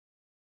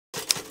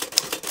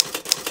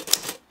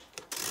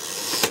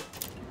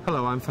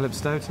Hello, I'm Philip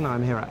Stoten.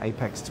 I'm here at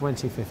APEX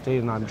 2015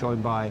 and I'm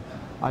joined by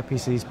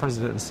IPC's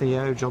President and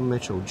CEO, John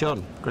Mitchell.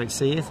 John, great to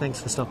see you.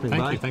 Thanks for stopping by.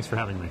 Thank you. Thanks for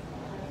having me.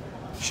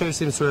 Show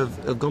seems to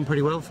have gone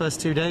pretty well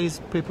first 2 days.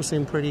 People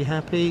seem pretty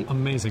happy.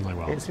 Amazingly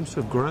well. It seems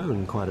to have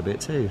grown quite a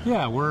bit too.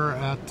 Yeah, we're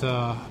at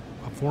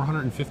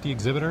 450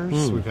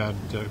 exhibitors. We've had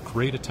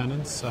great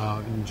attendance.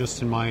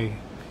 Just in my,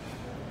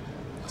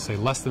 say,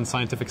 less than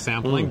scientific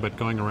sampling, but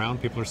going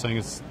around, people are saying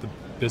it's the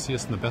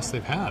busiest and the best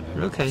they've had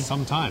for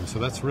some time. So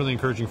that's really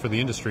encouraging for the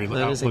industry.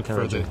 That is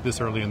encouraging. For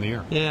this early in the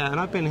year. Yeah, and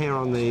I've been here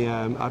on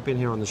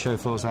the show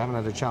floor, so I haven't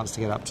had a chance to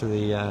get up to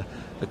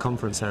the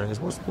conference areas.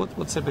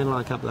 What's it been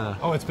like up there?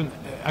 Oh, it's been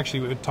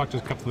actually. We talked to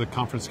a couple of the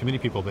conference committee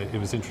people. It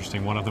was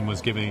interesting. One of them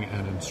was giving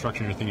an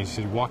instruction or thing. He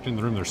said he walked in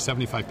the room. There's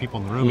 75 people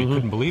in the room. He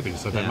couldn't believe it. He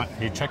said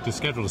he checked his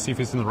schedule to see if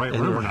he's in the right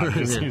room or not.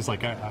 He was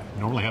like, I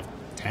normally have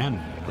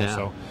 10.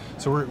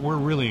 So we're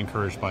really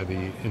encouraged by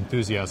the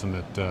enthusiasm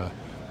that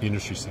the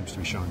industry seems to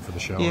be showing for the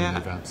show and the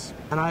events.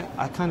 And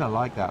I kind of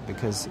like that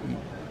because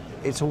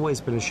it's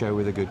always been a show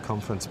with a good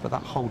conference, but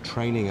that whole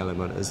training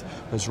element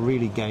has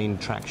really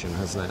gained traction,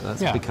 hasn't it?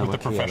 That's become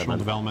with the professional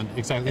development.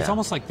 Exactly. Yeah. It's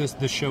almost like this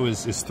show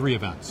is 3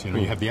 events. You know,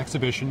 you have the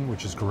exhibition,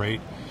 which is great,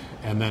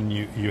 and then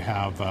you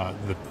have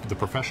the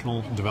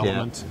professional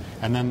development,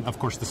 and then of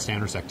course the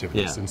standards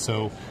activities. And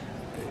so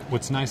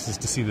what's nice is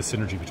to see the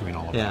synergy between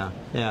all of them.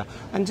 Yeah.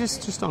 And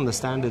just on the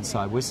standard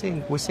side, we're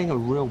seeing a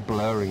real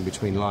blurring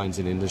between lines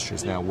in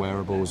industries now,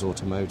 wearables,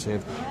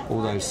 automotive,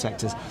 all those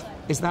sectors.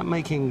 Is that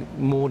making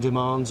more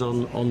demands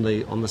on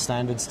the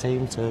standards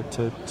team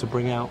to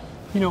bring out?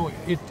 You know,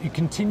 it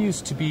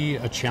continues to be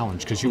a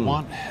challenge because you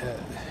want.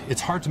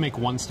 It's hard to make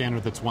one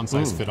standard that's one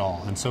size fit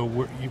all, and so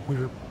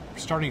we're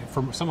starting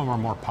from some of our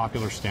more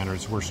popular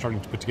standards. We're starting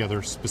to put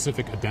together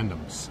specific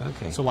addendums.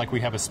 Okay. So, like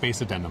we have a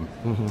space addendum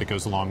that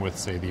goes along with,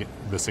 say,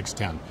 the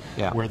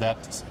 610, where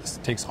that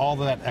takes all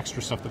that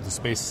extra stuff that the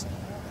space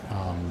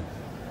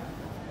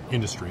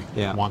industry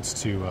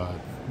wants to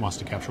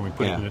capture. And we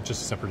put it in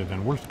just a separate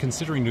addendum. We're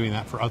considering doing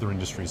that for other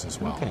industries as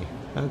well.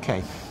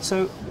 Okay.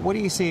 So, what are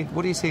you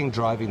seeing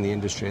driving the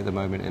industry at the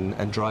moment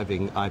and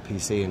driving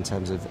IPC in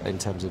terms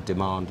of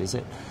demand? Is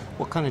it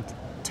what kind of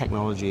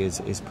technology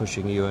is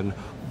pushing you, and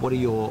what are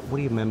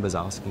your members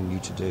asking you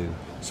to do?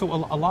 So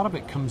a lot of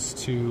it comes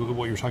to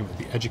what you're talking about,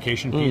 the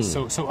education piece.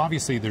 So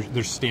obviously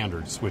there's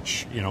standards,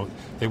 which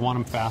they want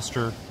them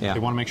faster. They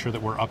want to make sure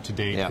that we're up to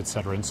date, et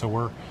cetera. And so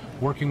we're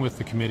working with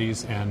the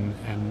committees, and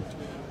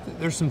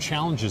there's some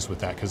challenges with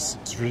that because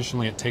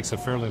traditionally it takes a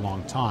fairly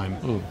long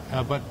time.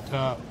 But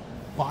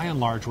by and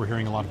large, we're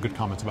hearing a lot of good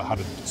comments about how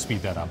to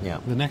speed that up.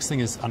 The next thing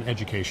is on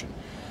education.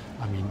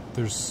 I mean,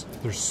 there's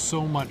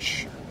so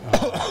much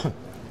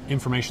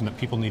information that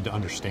people need to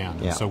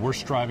understand. So we're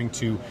striving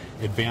to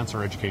advance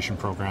our education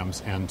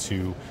programs and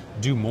to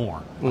do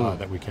more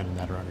that we can in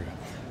that area.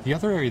 The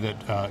other area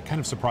that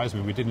kind of surprised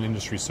me, we did an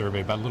industry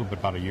survey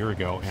about a year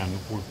ago, and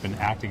we've been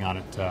acting on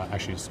it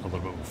actually a little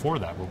bit before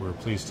that, but we were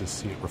pleased to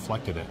see it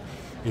reflected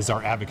is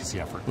our advocacy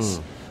efforts.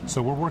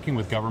 So we're working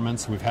with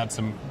governments. We've had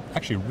some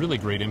actually really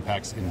great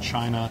impacts in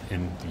China,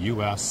 in the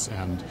U.S.,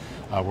 and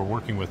we're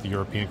working with the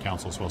European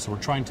Council as well. So we're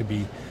trying to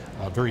be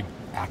very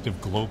active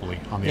globally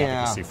on the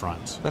advocacy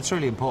front. That's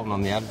really important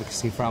on the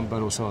advocacy front,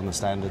 but also on the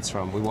standards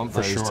front. We want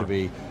those to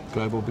be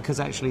global because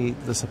actually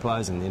the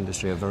suppliers in the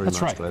industry are very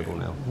much global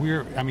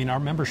now. Our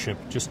membership,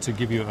 just to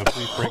give you a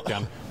brief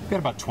breakdown, we've got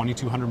about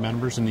 2,200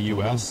 members in the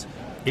U.S.,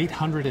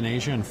 800 in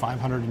Asia, and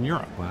 500 in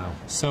Europe. Wow.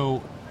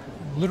 So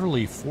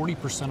literally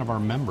 40% of our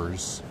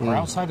members are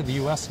outside of the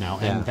U.S. now,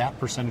 and that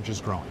percentage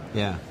is growing.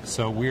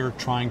 So we're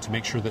trying to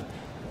make sure that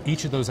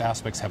each of those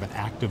aspects have an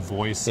active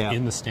voice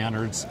in the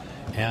standards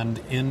and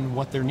in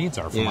what their needs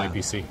are from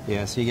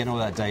IPC. So you get all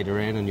that data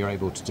in and you're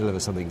able to deliver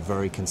something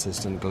very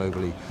consistent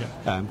globally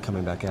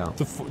coming back out.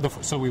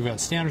 So we've got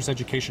standards,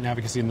 education,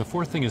 advocacy, and the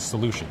fourth thing is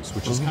solutions,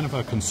 which is kind of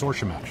a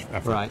consortium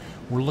effort.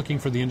 We're looking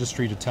for the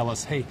industry to tell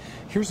us, hey,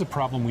 here's a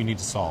problem we need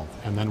to solve,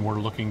 and then we're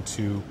looking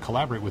to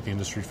collaborate with the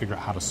industry to figure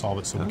out how to solve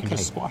it so we can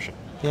just squash it.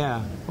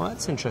 Well,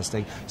 that's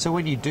interesting. So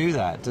when you do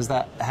that,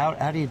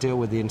 how do you deal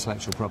with the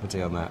intellectual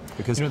property on that?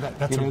 Because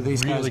that's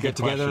these really guys get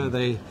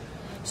together,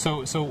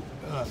 So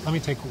let me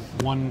take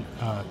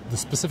the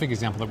specific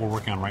example that we're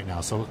working on right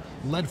now. So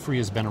lead-free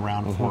has been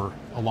around for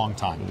a long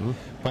time,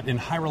 but in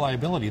high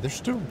reliability, they're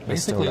still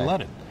basically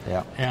leaded.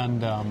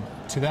 And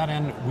to that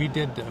end, we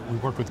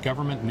worked with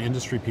government and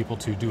industry people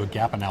to do a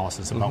gap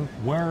analysis about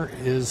where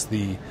is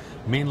the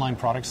mainline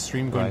product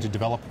stream going to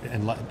develop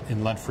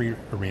in lead-free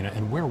arena,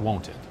 and where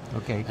won't it?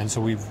 And so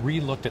we've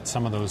re-looked at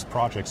some of those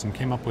projects and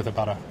came up with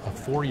about a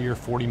 4-year,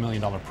 $40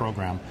 million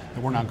program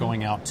that we're now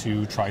going out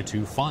to try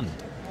to fund.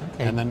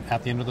 And then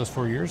at the end of those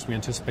 4 years, we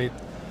anticipate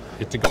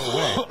it to go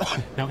away.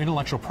 Now,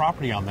 intellectual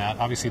property on that,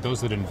 obviously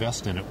those that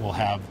invest in it will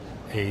have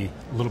a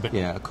little bit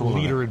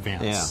leader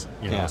advance.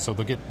 So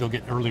they'll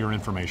get earlier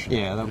information.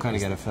 They'll kind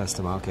of get a first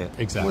to market.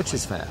 Exactly. Which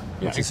is fair.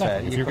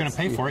 Exactly. If you're going to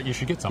pay for it, you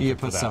should get something. You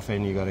put stuff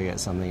in, you got to get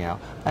something out.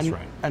 That's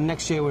right. And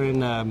next year we're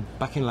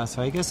back in Las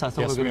Vegas. I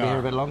thought we were going to be here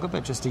a bit longer,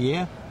 but just a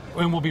year.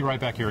 And we'll be right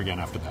back here again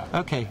after that.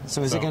 Okay,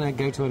 so is it going to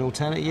go to an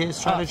alternate year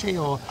strategy,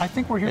 or I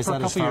think we're here for a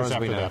couple years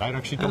after that. I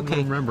actually don't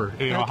remember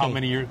how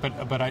many years,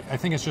 but I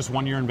think it's just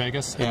 1 year in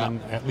Vegas and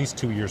then at least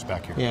 2 years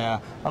back here. Yeah,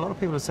 a lot of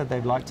people have said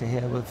they'd like to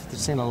hear. We've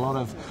seen a lot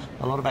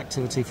of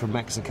activity from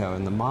Mexico,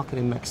 and the market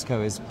in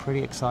Mexico is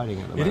pretty exciting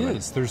at the moment. It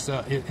is. There's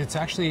it's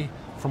actually,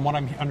 from what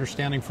I'm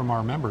understanding from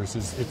our members,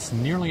 it's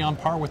nearly on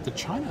par with the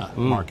China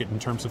market in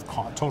terms of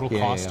total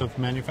cost of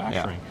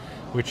manufacturing.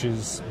 Which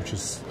is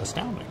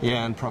astounding.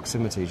 Yeah, and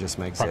proximity just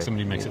makes it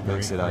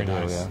very ideal.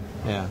 nice.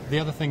 Yeah. The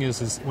other thing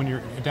is when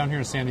you're down here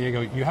in San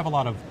Diego, you have a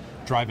lot of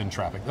drive-in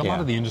traffic. A lot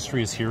of the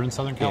industry is here in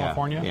Southern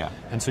California,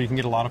 and so you can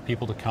get a lot of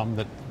people to come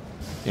that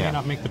may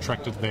not make the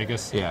trek to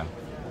Vegas. Yeah.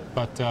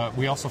 But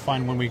we also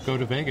find when we go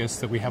to Vegas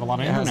that we have a lot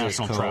of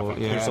international traffic.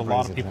 There's a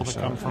lot of people that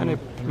come from. And it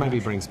maybe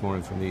brings more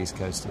in from the East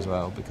Coast as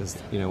well, because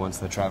once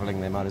they're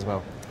traveling, they might as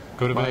well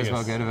go to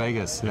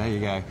Vegas. There you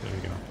go.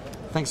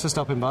 Thanks for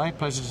stopping by.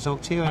 Pleasure to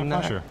talk to you. My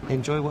pleasure.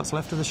 Enjoy what's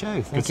left of the show.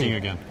 Good seeing you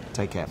again.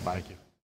 Take care. Bye. Thank you.